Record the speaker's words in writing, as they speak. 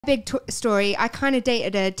Big story. I kind of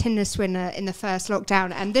dated a Tinder Swindler in the first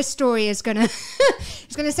lockdown, and this story is gonna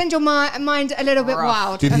it's gonna send your mind a little bit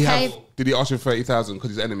wild. Did he ask you 30,000 because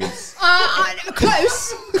he's enemies?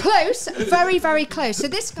 Close, very, very close. So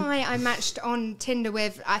this guy I matched on Tinder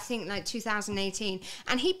with, I think like 2018,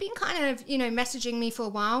 and he'd been kind of, you know, messaging me for a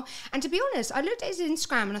while. And to be honest, I looked at his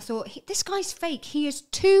Instagram and I thought, this guy's fake. He is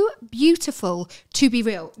too beautiful to be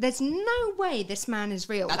real. There's no way this man is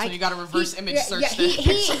real. That's like, when you got to reverse image search.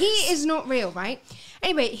 He is not real, right?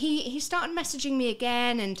 Anyway, he started messaging me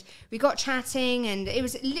again, and we got chatting, and it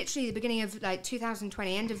was literally the beginning of like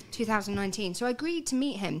 2020, end of 2019. So I agreed to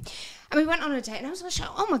meet him, and we went on a date, and I was like,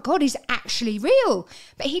 oh my God, he's actually real.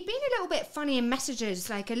 But he'd been a little bit funny in messages,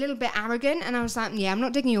 like a little bit arrogant, and I was like, yeah, I'm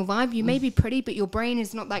not digging your vibe. You may be pretty, but your brain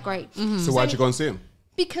is not that great. So why'd you go and see him?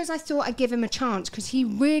 Because I thought I'd give him a chance, because he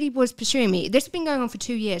really was pursuing me. This has been going on for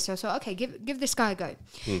 2 years, so I thought, okay, give this guy a go.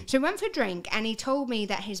 So we went for a drink, and he told me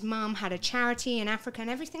that his mum had a charity in Africa and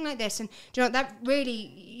everything like this. And do you know, that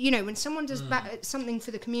really, you know, when someone does something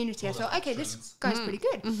for the community, I thought, okay, this guy's pretty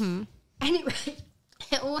good. Anyway,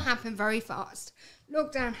 it all happened very fast.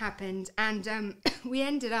 Lockdown happened, and we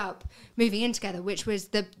ended up moving in together, which was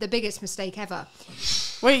the biggest mistake ever.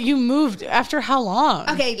 Wait, you moved after how long?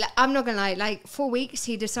 Okay, I'm not gonna lie. Like 4 weeks,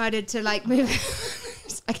 he decided to like move.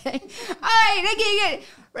 Okay, all right, okay.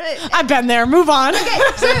 I've been there. Move on. Okay,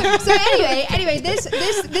 so anyway, this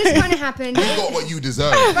kind of happened. You got what you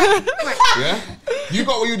deserve. Right. Yeah, you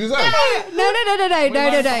got what you deserve. No.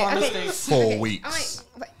 Okay. 4 weeks.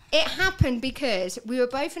 It happened because we were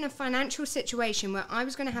both in a financial situation where I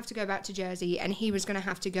was going to have to go back to Jersey and he was going to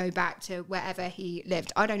have to go back to wherever he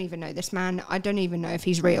lived. I don't even know this man. I don't even know if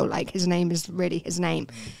he's real. Like, his name is really his name.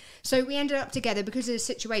 So we ended up together because of the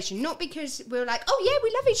situation. Not because we were like, oh yeah,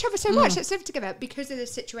 we love each other so much, let's live together. Because of the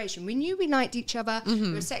situation. We knew we liked each other.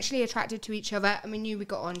 We were sexually attracted to each other, and we knew we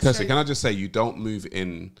got on. Kirsty, can I just say, you don't move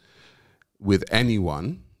in with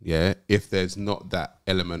anyone, yeah, if there's not that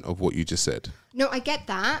element of what you just said. No, I get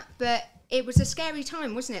that, but it was a scary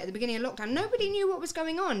time, wasn't it, at the beginning of lockdown? Nobody knew what was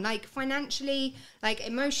going on, like financially, like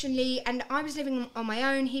emotionally, and I was living on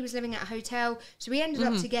my own, he was living at a hotel, so we ended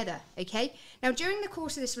up together, okay? Now, during the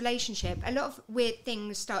course of this relationship, a lot of weird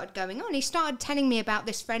things started going on. He started telling me about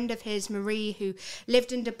this friend of his, Marie, who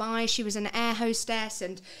lived in Dubai. She was an air hostess,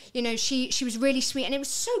 and, you know, she was really sweet, and it was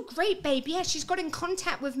so great, babe. Yeah, she's got in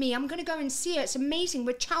contact with me. I'm going to go and see her. It's amazing.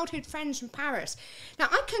 We're childhood friends from Paris. Now,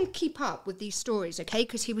 I couldn't keep up with these stories, okay,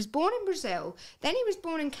 because he was born in Brazil, then he was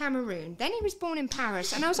born in Cameroon, then he was born in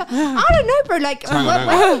Paris, and I was like, I don't know, bro, like,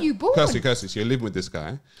 where were you born? Kirsty, so you're living with this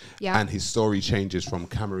guy, and his story changes from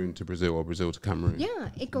Cameroon to Brazil or Brazil to Cameroon. Yeah,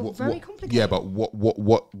 it got very complicated. Yeah, but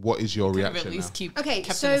what is your reaction at least now?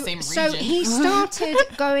 So he started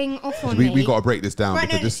going off on me. We got to break this down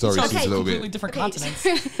because this story seems a little bit... completely different continents.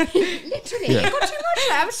 Literally, it got too much.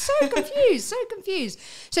 I was so confused.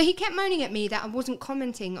 So he kept moaning at me that I wasn't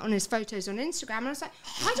commenting on his photos on Instagram, and I was like,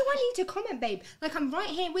 why do I need to comment, babe? Like, I'm right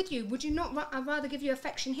here with you. Would you not? I'd rather give you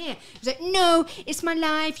affection here. He was like, no, it's my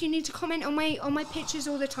life. You need to comment on my pictures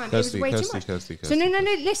all the time. Kirsty, it was way too much. Kirsty. So no,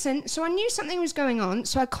 listen. So I knew something was going on.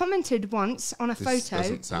 So I commented once on a photo. This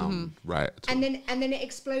doesn't sound right. And then it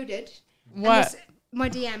exploded. What? My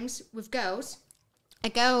DMs with girls. A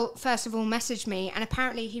girl, first of all, messaged me, and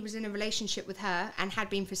apparently he was in a relationship with her and had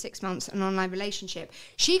been for 6 months, an online relationship.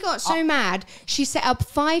 She got so mad, she set up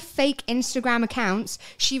 5 fake Instagram accounts.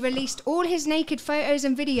 She released all his naked photos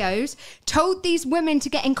and videos, told these women to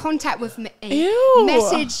get in contact with me,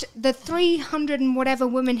 messaged the 300 and whatever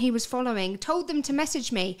women he was following, told them to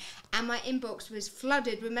message me, and my inbox was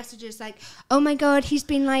flooded with messages like, oh my God, he's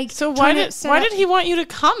been like... So why did he want you to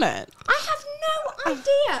comment? I have no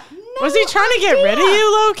idea. Was he trying to get rid of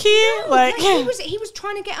you, low key? No, like he was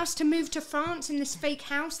trying to get us to move to France in this fake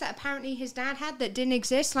house that apparently his dad had that didn't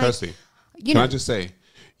exist. Like, Kirsty, can I just say,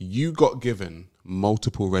 you got given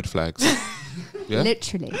multiple red flags. Yeah?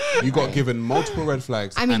 Literally. You got given multiple red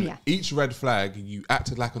flags. I mean, each red flag, you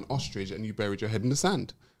acted like an ostrich and you buried your head in the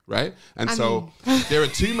sand. Right? And there are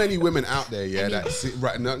too many women out there, you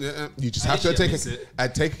just have to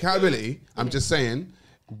take accountability. I'm just saying,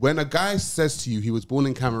 when a guy says to you he was born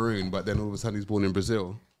in Cameroon, but then all of a sudden he's born in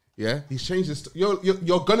Brazil, he's changed his... You're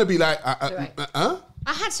going to be like, I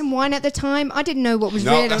had some wine at the time. I didn't know what was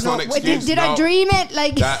real. That's not an excuse. Did I dream it?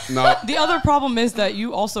 Like The other problem is that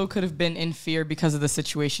you also could have been in fear because of the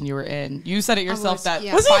situation you were in. You said it yourself was he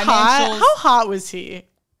hot? How hot was he?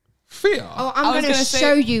 Fear. Oh, I'm going to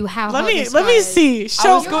show you how. Let me see.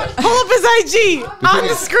 Pull up his IG on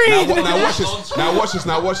the screen. Now watch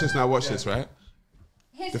this. Right?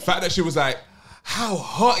 The fact that she was like, how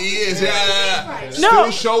hot he is. Yeah. No.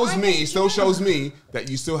 Still shows me that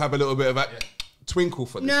you still have a little bit of a twinkle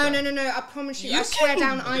for this guy. No. I promise you. I swear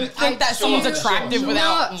down. I think that someone's attractive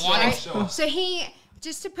without wanting. So he.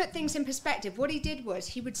 Just to put things in perspective, what he did was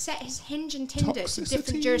he would set his Hinge and Tinder to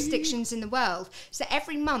different jurisdictions in the world. So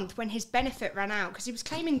every month when his benefit ran out, because he was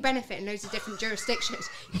claiming benefit in loads of different jurisdictions,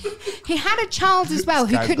 he had a child as well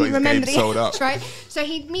who couldn't remember the age, right? So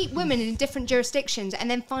he'd meet women in different jurisdictions and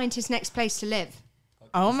then find his next place to live.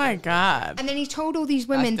 Oh my God. And then he told all these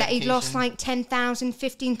women that he'd lost like 10,000,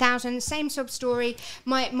 15,000, same sub story.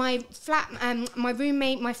 My flat, my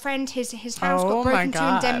roommate, my friend, his house got broken into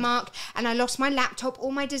in Denmark, and I lost my laptop,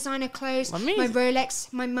 all my designer clothes, my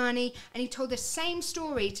Rolex, my money, and he told the same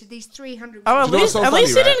story to these 300 women. Oh, at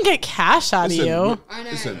least he didn't get cash out of you. I know.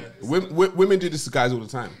 Listen, women do this to guys all the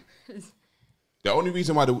time. The only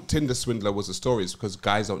reason why the Tinder Swindler was a story is because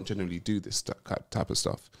guys don't generally do this type of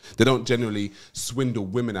stuff. They don't generally swindle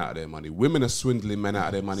women out of their money. Women are swindling men out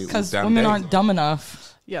of their money all damn day. Because women aren't dumb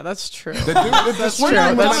enough. Yeah, that's true. They're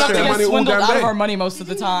swindling men out of their money all swindled damn out day. of our money most of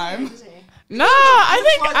the time. No, I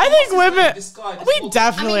think women, we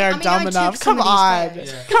definitely are dumb enough. Come on.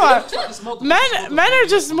 Come on. Men are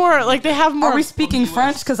just more, like, they have more. Are we speaking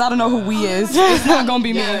French? Because I don't know who we is. It's not going to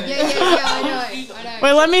be me. Yeah, I know.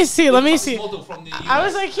 Wait, let me see. I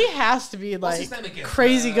was like, he has to be, like,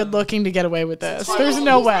 crazy good looking to get away with this. There's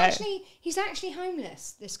no way. He's actually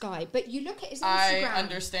homeless, this guy. But you look at his Instagram. I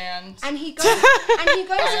understand. And he goes, and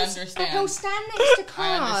he'll stand next to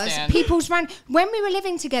cars. People's when we were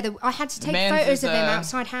living together, I had to take photos of him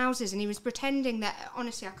outside houses, and he was pretending that.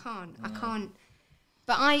 Honestly, I can't.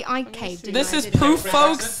 But I caved. This is proof,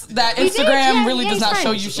 folks, that Instagram really does not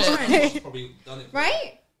show you shit.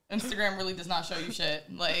 Right? Instagram really does not show you shit.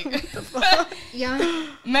 Like, yeah.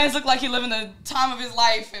 Man's look like he living the time of his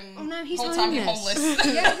life, and he's whole time he's homeless.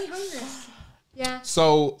 Yeah, he's homeless. Yeah.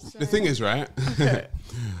 So the thing is, right?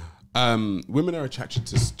 Women are attracted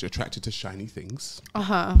to shiny things.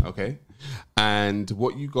 Okay. And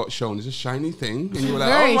what you got shown is a shiny thing, and you were like,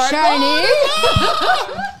 very shiny.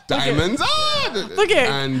 Diamonds. Look at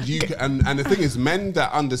and the thing is, men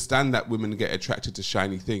that understand that women get attracted to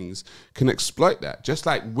shiny things can exploit that. Just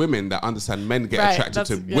like women that understand men get attracted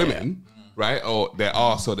to women. Right, or their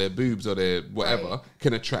arse or their boobs or their whatever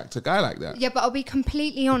can attract a guy like that. Yeah, but I'll be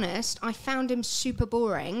completely honest. I found him super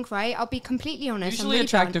boring. Right, I'll be completely honest. Usually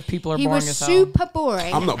attractive people are boring as hell. He was super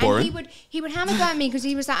boring. I'm not boring. And he would have a go at me because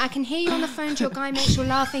he was like, I can hear you on the phone to your guy mates. You're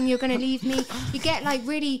laughing. You're going to leave me. You get like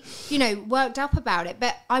really, worked up about it.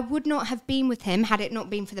 But I would not have been with him had it not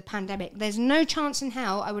been for the pandemic. There's no chance in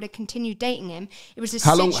hell I would have continued dating him. It was a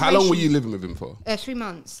situation. How long were you living with him for? 3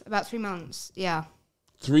 months. About 3 months. Yeah.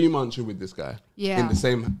 3 months you're with this guy. Yeah. In the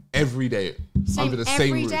same every day. Under the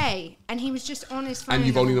same roof. Every day. And he was just on his phone. And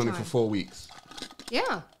you've only known him for 4 weeks.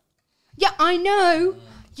 Yeah. Yeah, I know.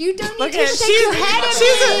 You don't need to look shake your head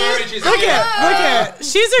at me. Look at.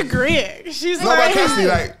 She's agreeing. She's like, Kirsty,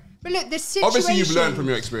 like. But look, the situation. Obviously, you've learned from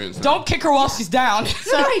your experience. Don't kick her while she's down.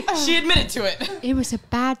 Sorry, she admitted to it. It was a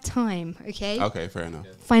bad time. Okay. Okay, fair enough.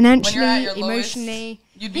 Financially, when you're at your emotionally.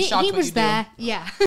 lowest, you'd be shocked. He was there. Yeah.